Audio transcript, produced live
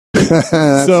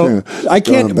So I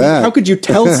can't. How could you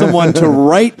tell someone to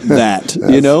write that?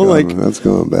 That's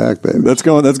going back, baby. That's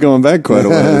going back quite a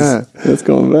ways. That's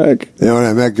going back. When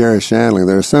I met Gary Shandling,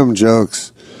 there are some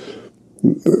jokes,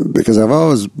 because I've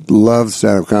always loved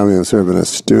stand-up comedy. I've sort of been a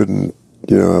student,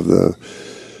 of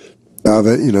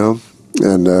it,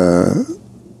 and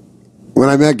when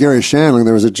I met Gary Shandling,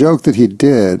 there was a joke that he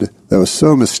did that was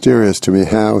so mysterious to me,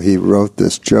 how he wrote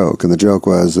this joke. And the joke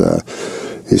was,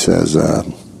 he says,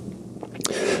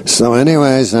 so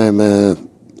anyways,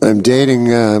 I'm dating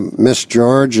Miss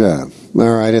Georgia.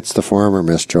 All right, it's the former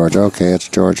Miss Georgia. Okay, it's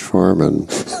George Foreman.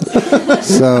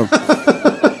 So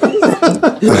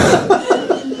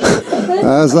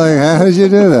I was like, how did you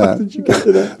do that? How did you get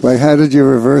to that? Like, how did you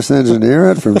reverse engineer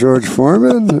it from George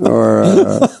Foreman? Or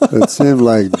it seemed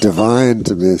like divine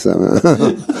to me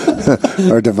somehow.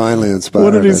 Or divinely inspired.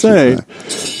 What did he say?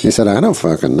 He said, I don't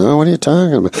fucking know. What are you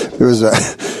talking about?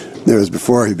 It was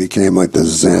before he became like the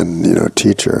Zen,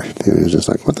 teacher. He was just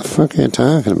like, what the fuck are you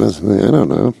talking about? I don't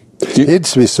know. He'd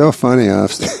be so funny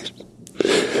off stage.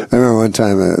 I remember one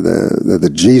time the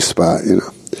G-spot,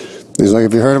 He's like,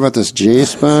 have you heard about this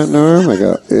G-spot, Norm? I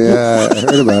go, yeah, I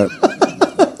heard about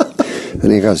it.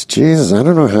 And he goes, Jesus, I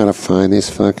don't know how to find these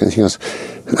fucking... He goes,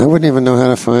 I wouldn't even know how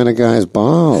to find a guy's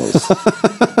balls.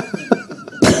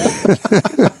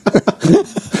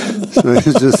 So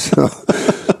he's just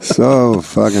so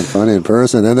fucking funny in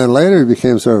person. And then later he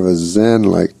became sort of a Zen,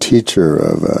 teacher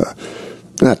of...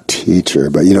 not teacher,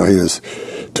 but, he was...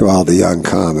 To all the young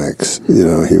comics, he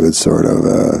would sort of...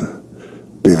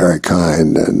 be very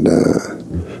kind, and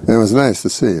it was nice to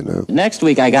see, Next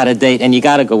week I got a date, and you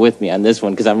got to go with me on this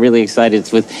one because I'm really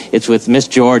excited. It's with Miss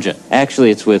Georgia. Actually,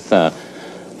 it's with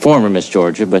former Miss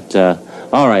Georgia, but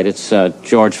all right, it's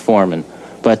George Foreman.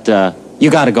 But you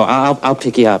got to go. I'll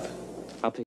pick you up.